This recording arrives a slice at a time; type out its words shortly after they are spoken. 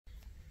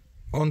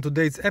On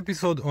today's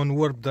episode on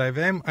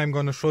WarpDriveM, I'm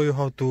gonna show you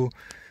how to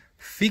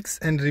fix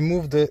and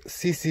remove the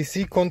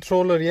CCC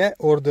controller,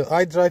 or the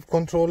iDrive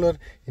controller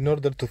in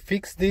order to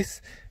fix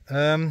this.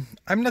 I'm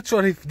not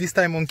sure if this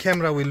time on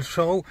camera will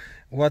show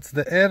what's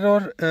the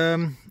error.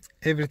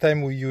 Every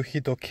time you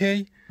hit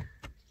OK,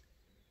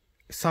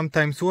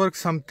 sometimes works,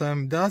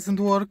 sometimes doesn't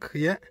work,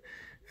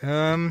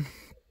 and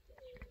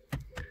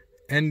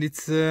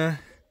it's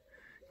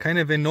kind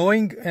of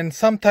annoying, and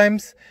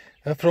sometimes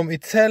from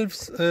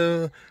itself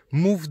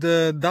move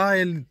the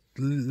dial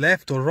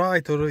left or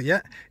right, or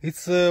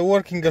it's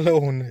working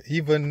alone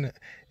even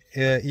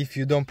if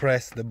you don't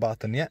press the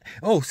button.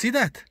 Oh, see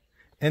that?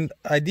 And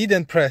I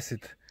didn't press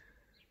it.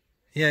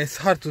 It's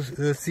hard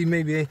to see.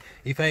 Maybe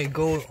if I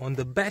go on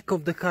the back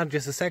of the car,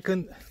 just a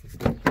second.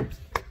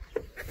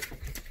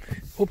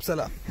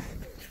 Oopsala.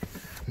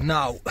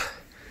 Now,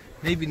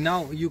 maybe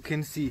now you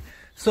can see.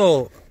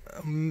 So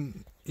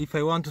if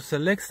I want to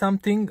select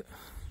something,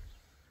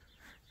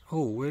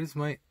 oh, where is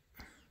my,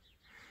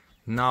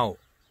 now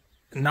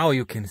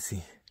you can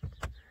see.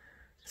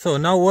 So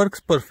now works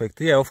perfect.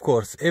 Of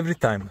course, every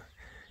time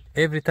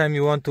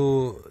you want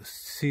to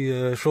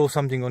see show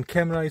something on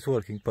camera, it's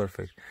working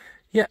perfect.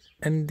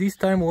 And this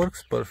time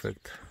works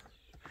perfect.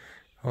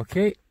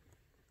 Okay,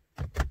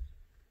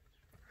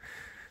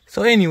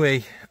 so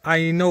anyway,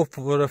 I know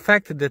for a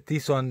fact that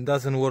this one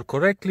doesn't work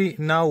correctly.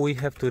 Now we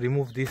have to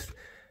remove this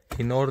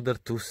in order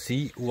to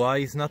see why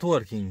it's not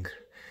working.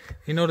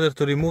 In order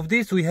to remove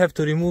this, we have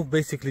to remove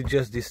basically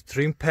just this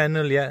trim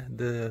panel,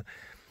 the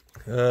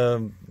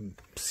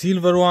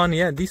silver one,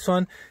 this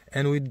one,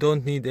 and we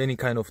don't need any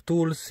kind of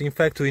tools. In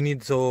fact, we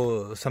need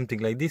something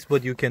like this,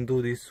 but you can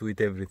do this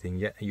with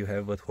everything you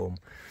have at home.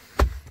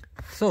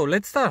 So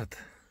let's start.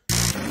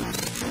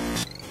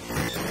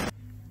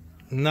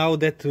 Now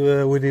that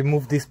we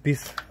remove this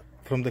piece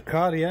from the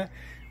car,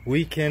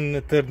 we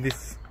can turn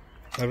this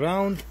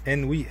around,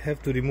 and we have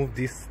to remove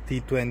this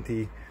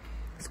T20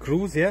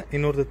 screws,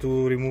 in order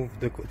to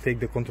take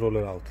the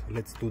controller out.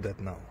 Let's do that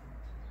now.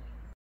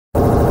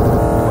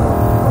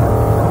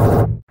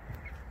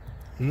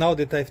 Now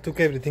that I've took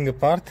everything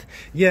apart,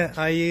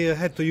 I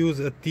had to use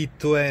a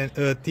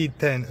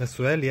T10 as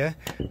well,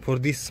 for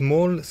these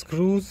small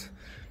screws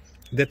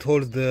that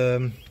holds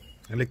the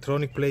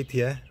electronic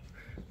plate,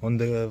 on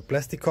the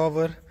plastic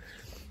cover.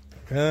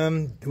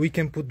 We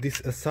can put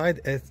this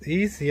aside as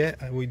is,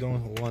 we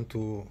don't want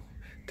to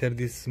tear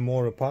this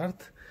more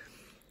apart.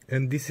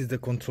 And this is the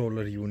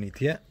controller unit,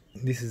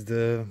 this is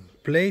the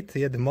plate,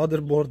 the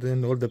motherboard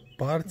and all the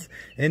parts.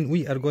 And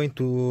we are going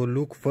to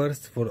look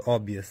first for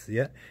obvious,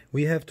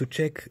 we have to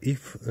check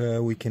if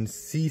we can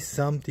see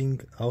something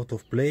out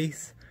of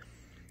place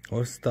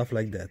or stuff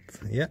like that,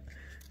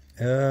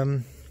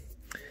 and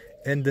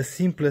the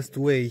simplest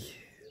way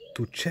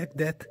to check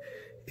that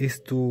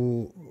is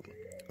to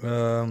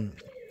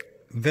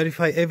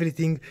verify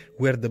everything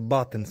where the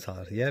buttons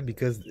are,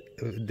 because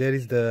there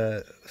is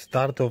the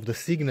start of the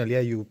signal,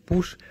 you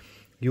push,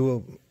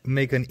 you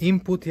make an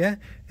input,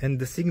 and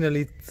the signal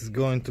is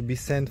going to be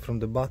sent from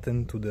the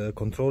button to the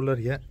controller,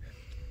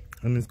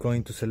 and it's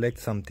going to select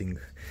something.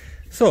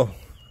 So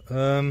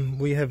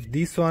we have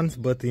these ones,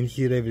 but in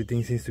here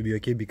everything seems to be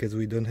okay because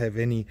we don't have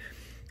any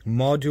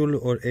module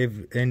or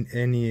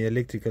any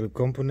electrical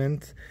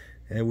component.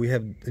 We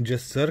have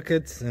just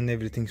circuits, and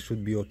everything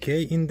should be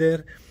okay in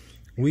there.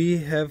 We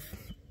have,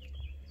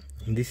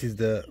 this is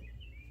the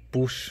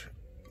push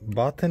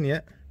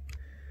button,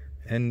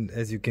 and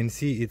as you can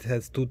see, it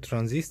has 2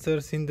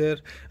 transistors in there.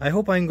 I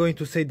hope I'm going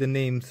to say the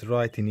names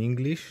right in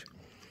English.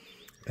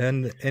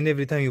 And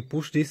every time you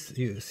push this,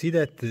 you see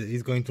that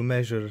it's going to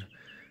measure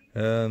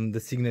the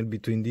signal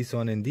between this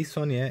one and this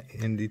one,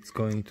 and it's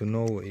going to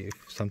know if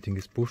something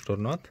is pushed or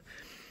not.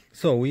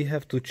 So we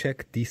have to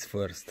check this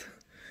first.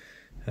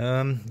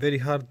 Very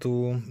hard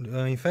to,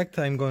 in fact,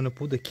 I'm going to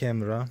put the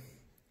camera.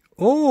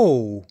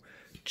 Oh,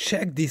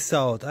 check this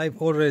out. I've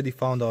already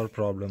found our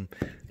problem.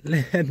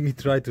 Let me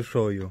try to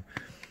show you.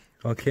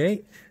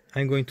 Okay,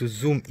 I'm going to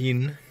zoom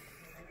in.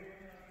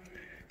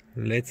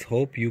 Let's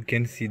hope you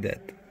can see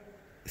that.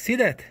 See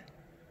that?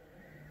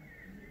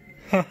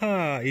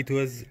 Haha, it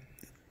was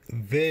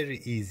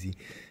very easy.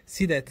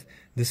 See that?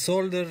 The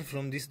solder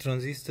from this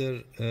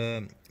transistor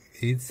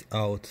is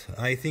out.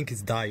 I think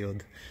it's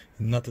diode,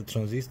 not a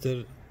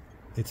transistor,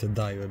 it's a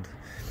diode.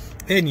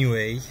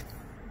 Anyway,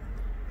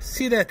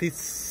 see that?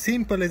 It's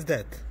simple as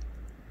that.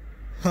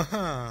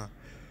 Haha.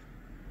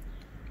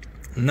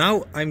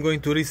 Now I'm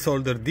going to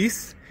resolder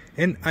this,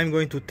 and I'm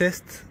going to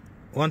test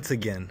once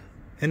again.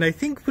 And I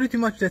think pretty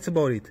much that's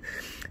about it.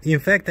 In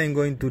fact, I'm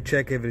going to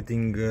check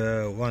everything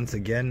once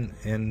again,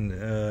 and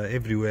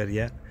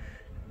everywhere,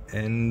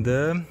 and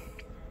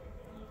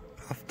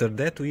after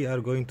that we are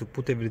going to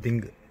put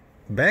everything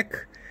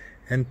back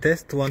and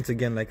test once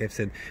again, like I've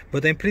said.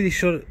 But I'm pretty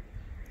sure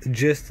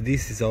just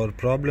this is our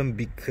problem,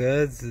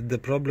 because the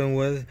problem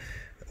was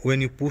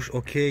when you push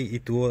OK,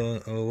 it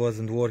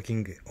wasn't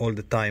working all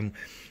the time.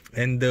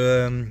 and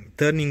the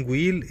turning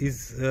wheel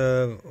is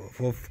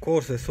of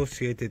course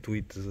associated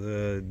with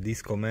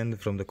this command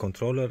from the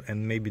controller,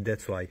 and maybe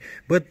that's why.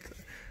 But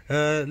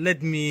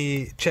let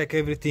me check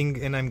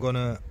everything and I'm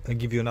gonna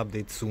give you an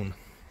update soon.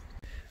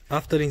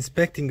 After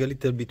inspecting a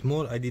little bit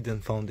more, I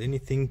didn't find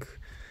anything.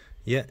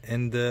 Yeah,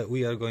 and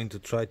we are going to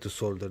try to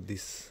solder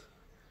this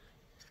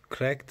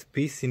cracked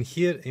piece in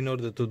here. In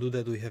order to do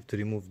that, we have to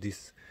remove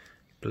this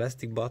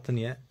plastic button,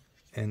 yeah,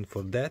 and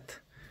for that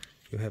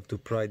you have to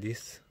pry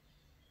this.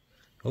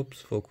 Oops,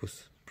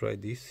 focus. Pry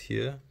this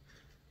here.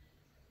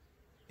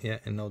 Yeah,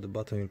 and now the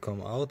button will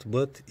come out,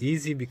 but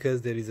easy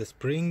because there is a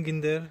spring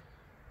in there.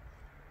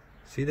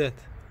 See that?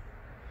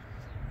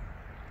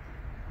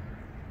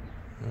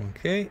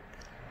 Okay.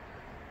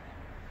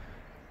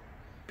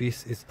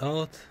 Piece is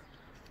out.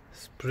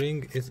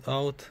 Spring is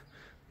out.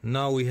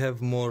 Now we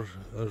have more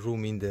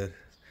room in there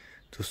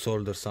to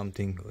solder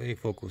something. Hey,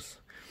 focus.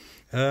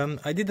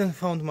 I didn't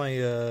find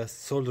my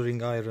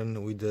soldering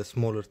iron with a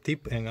smaller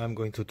tip, and I'm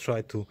going to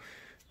try to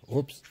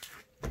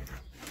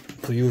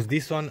to use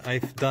this one.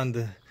 I've done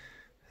the,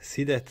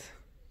 see that?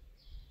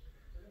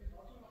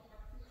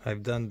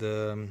 I've done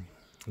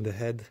the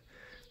head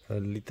a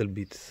little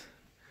bit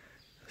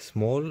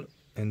small,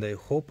 and I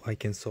hope I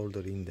can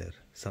solder in there,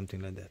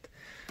 something like that.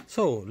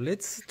 So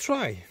let's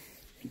try.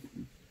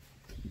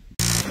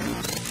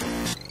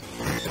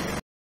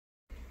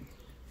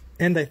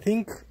 And I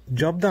think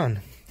job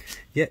done.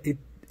 Yeah,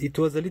 it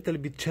was a little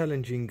bit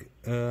challenging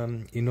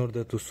in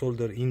order to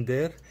solder in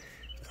there.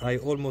 I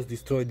almost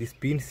destroyed this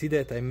pin. See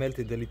that? I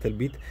melted a little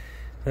bit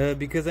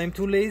because I'm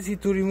too lazy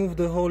to remove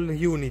the whole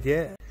unit.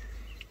 Yeah,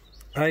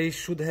 I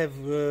should have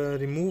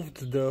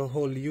removed the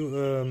whole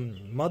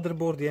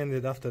motherboard, yeah,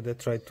 and after that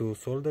try to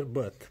solder,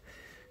 but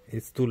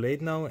it's too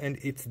late now and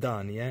it's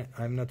done. Yeah,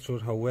 I'm not sure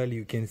how well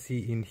you can see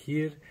in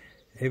here.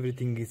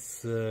 Everything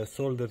is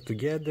soldered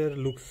together,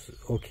 looks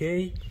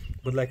okay,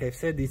 but like I've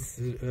said, it's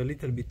a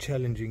little bit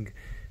challenging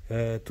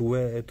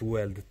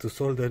to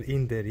solder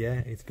in there.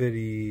 Yeah, it's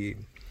very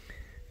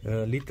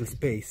little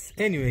space.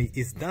 Anyway,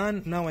 it's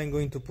done. Now I'm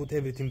going to put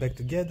everything back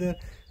together,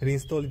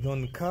 reinstall it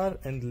on the car,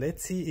 and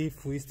let's see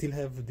if we still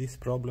have these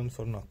problems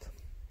or not.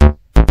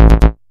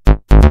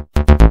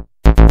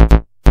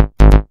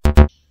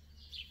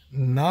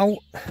 Now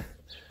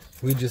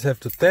we just have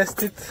to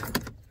test it,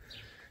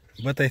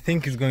 but I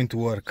think it's going to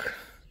work.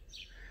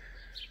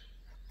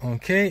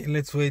 Okay,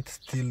 let's wait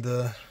till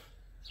the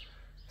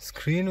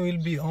screen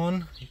will be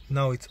on.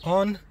 Now it's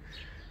on.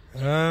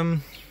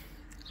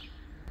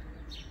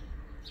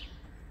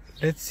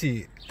 Let's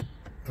see,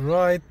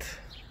 right,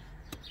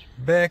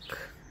 back,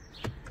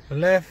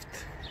 left,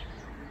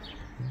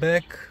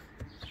 back,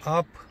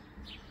 up,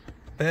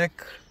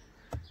 back,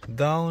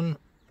 down,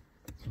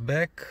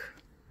 back,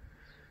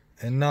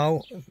 and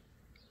now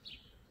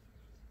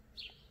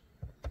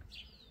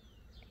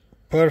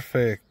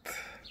perfect,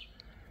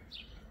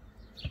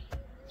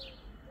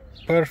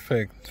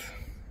 perfect.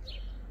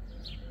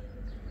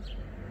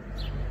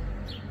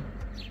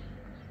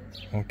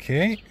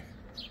 Okay.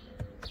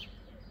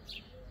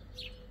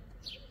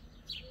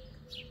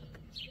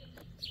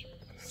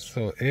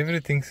 So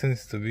everything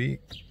seems to be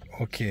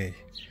okay.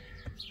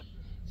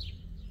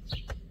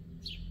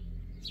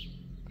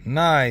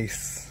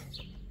 Nice.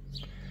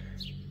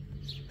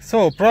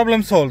 So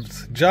problem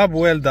solved. Job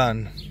well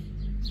done.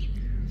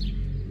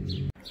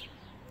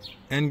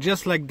 And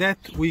just like that,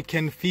 we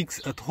can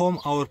fix at home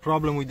our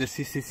problem with the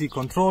CCC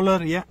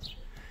controller, yeah,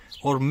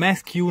 or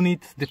mask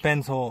unit,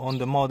 depends on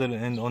the model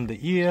and on the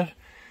ear.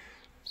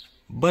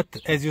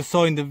 But as you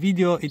saw in the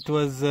video, it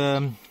was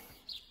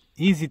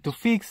easy to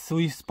fix.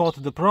 We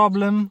spotted the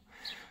problem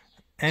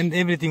and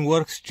everything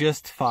works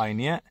just fine.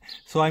 Yeah,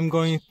 so I'm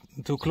going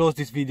to close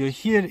this video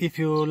here. If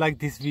you like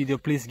this video,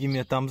 please give me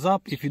a thumbs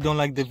up. If you don't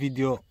like the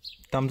video,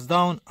 thumbs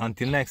down.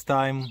 Until next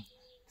time,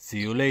 see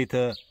you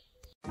later.